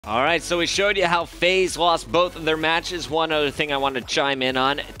All right, so we showed you how FaZe lost both of their matches. One other thing I want to chime in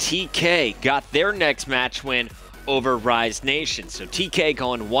on, TK got their next match win over Rise Nation. So TK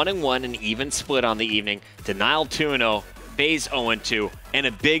going 1-1, an even split on the evening. Denial 2-0, FaZe 0-2, and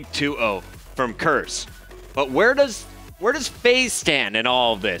a big 2-0 from Curse. But where does FaZe stand in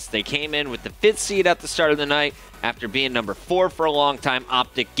all of this? They came in with the 5th seed at the start of the night after being number 4 for a long time.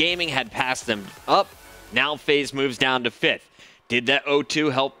 Optic Gaming had passed them up. Now FaZe moves down to 5th. Did that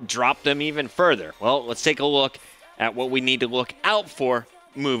 0-2 help drop them even further? Well, let's take a look at what we need to look out for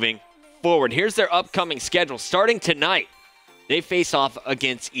moving forward. Here's their upcoming schedule. Starting tonight, they face off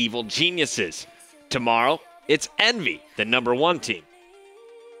against Evil Geniuses. Tomorrow, it's Envy, the number 1 team.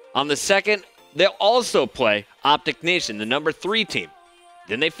 On the 2nd, they'll also play Optic Nation, the number 3 team.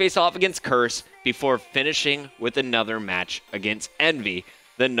 Then they face off against Curse before finishing with another match against Envy,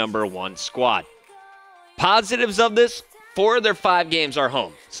 the number 1 squad. Positives of this, 4 of their 5 games are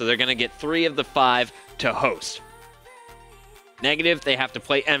home, so they're going to get 3 of the 5 to host. Negative, they have to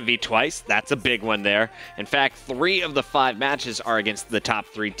play Envy twice. That's a big one there. In fact, 3 of the 5 matches are against the top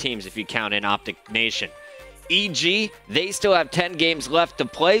 3 teams if you count in Optic Nation. EG, they still have 10 games left to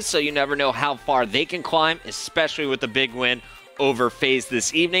play, so you never know how far they can climb, especially with the big win over FaZe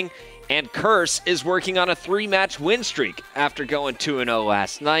this evening. And Curse is working on a 3-match win streak after going 2-0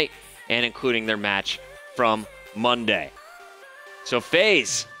 last night and including their match from Monday. So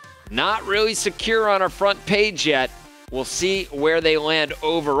FaZe, not really secure on our front page yet. We'll see where they land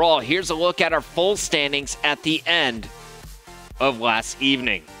overall. Here's a look at our full standings at the end of last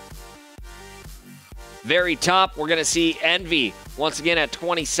evening. Very top, we're going to see Envy once again at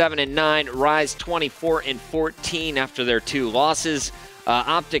 27-9, Rise 24-14 after their 2 losses.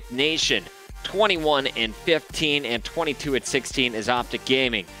 Optic Nation 21-15, and 22-16 is Optic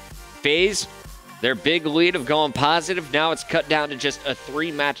Gaming. FaZe, their big lead of going positive, now it's cut down to just a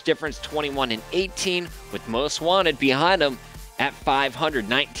 3-match difference, 21-18, with Most Wanted behind them at 500,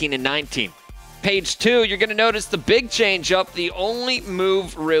 19-19. Page 2, you're going to notice the big change up. The only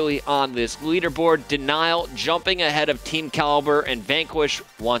move really on this leaderboard, Denial jumping ahead of Team Caliber and Vanquish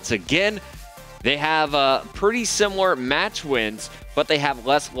once again. They have pretty similar match wins, but they have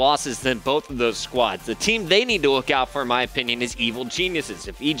less losses than both of those squads. The team they need to look out for, in my opinion, is Evil Geniuses.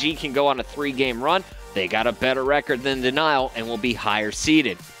 If EG can go on a 3-game run, they got a better record than Denial and will be higher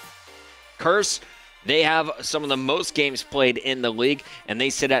seeded. Curse, they have some of the most games played in the league, and they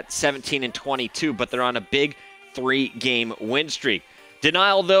sit at 17-22, but they're on a big 3-game win streak.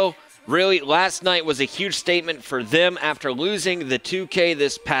 Denial, though, really, last night was a huge statement for them after losing the 2K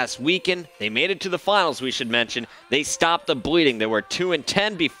this past weekend. They made it to the finals, we should mention. They stopped the bleeding. They were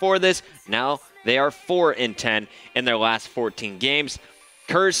 2-10 before this. Now they are 4-10 in their last 14 games.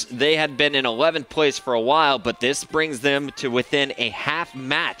 Curse, they had been in 11th place for a while, but this brings them to within a half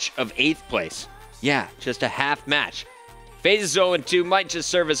match of 8th place. Yeah, just a half match. FaZe 0-2 might just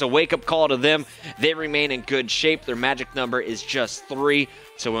serve as a wake-up call to them. They remain in good shape. Their magic number is just 3.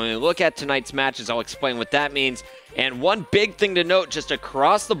 So when we look at tonight's matches, I'll explain what that means. And one big thing to note, just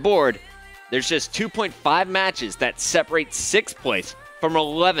across the board, there's just 2.5 matches that separate 6th place from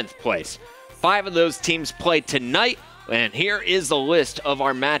 11th place. 5 of those teams play tonight, and here is the list of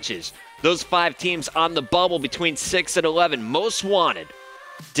our matches. Those 5 teams on the bubble between 6 and 11. Most Wanted,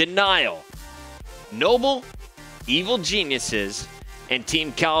 Denial, Noble, Evil Geniuses, and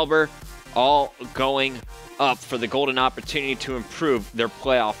Team Caliber, all going up for the golden opportunity to improve their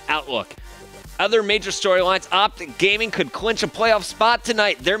playoff outlook. Other major storylines, Optic Gaming could clinch a playoff spot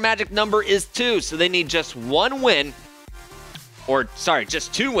tonight. Their magic number is 2, so they need just 1 win,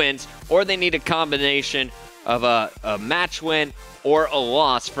 just 2 wins, or they need a combination of a match win or a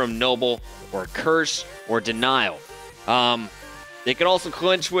loss from Noble or Curse or Denial. They could also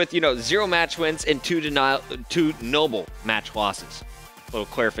clinch with, 0 match wins and 2 Noble match losses. A little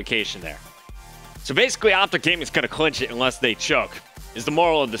clarification there. So basically, Optic Gaming is going to clinch it unless they choke, is the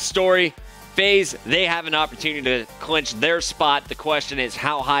moral of the story. FaZe, they have an opportunity to clinch their spot. The question is,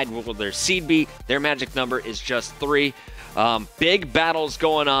 how high will their seed be? Their magic number is just 3. Big battles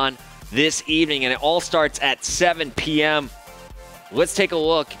going on this evening, and it all starts at 7 p.m. Let's take a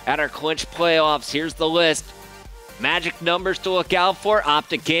look at our clinch playoffs. Here's the list. Magic numbers to look out for.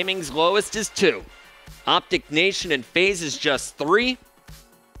 Optic Gaming's lowest is 2. Optic Nation and FaZe is just 3.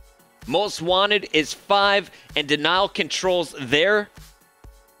 Most Wanted is 5. And Denial controls their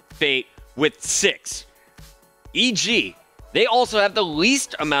fate with 6. EG, they also have the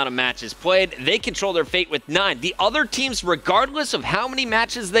least amount of matches played. They control their fate with 9. The other teams, regardless of how many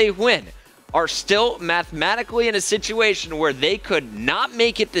matches they win, are still mathematically in a situation where they could not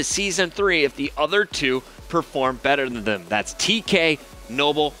make it to Season 3 if the other 2 perform better than them. That's TK,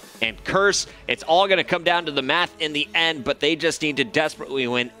 Noble, and Curse. It's all going to come down to the math in the end, but they just need to desperately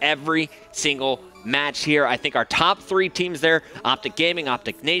win every single match here. I think our top 3 teams there, Optic Gaming,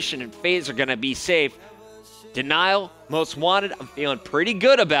 Optic Nation, and FaZe, are going to be safe. Denial, Most Wanted, I'm feeling pretty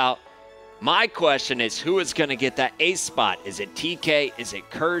good about. My question is, who is going to get that ace spot? Is it TK? Is it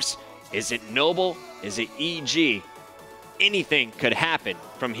Curse? Is it Noble? Is it EG? Anything could happen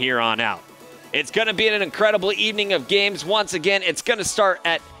from here on out. It's going to be an incredible evening of games. Once again, it's going to start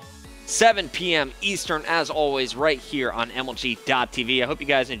at 7 p.m. Eastern, as always, right here on MLG.TV. I hope you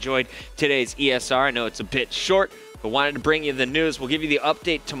guys enjoyed today's ESR. I know it's a bit short, but wanted to bring you the news. We'll give you the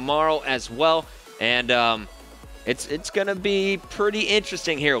update tomorrow as well, and it's going to be pretty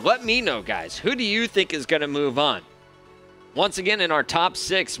interesting here. Let me know, guys. Who do you think is going to move on? Once again, in our top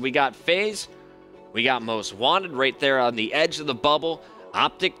 6, we got FaZe. We got Most Wanted right there on the edge of the bubble.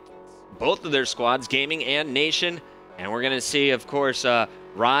 Optic, both of their squads, Gaming and Nation. And we're going to see, of course,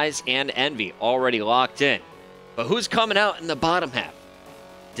 Rise and Envy already locked in. But who's coming out in the bottom half?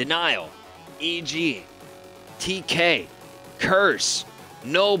 Denial, EG, TK, Curse,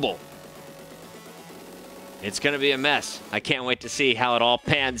 Noble. It's going to be a mess. I can't wait to see how it all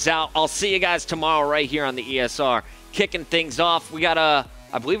pans out. I'll see you guys tomorrow right here on the ESR. Kicking things off, we got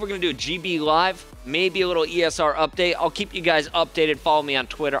I believe we're going to do a GB Live, maybe a little ESR update. I'll keep you guys updated. Follow me on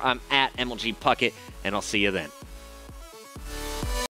Twitter. I'm at MLG Puckett, and I'll see you then.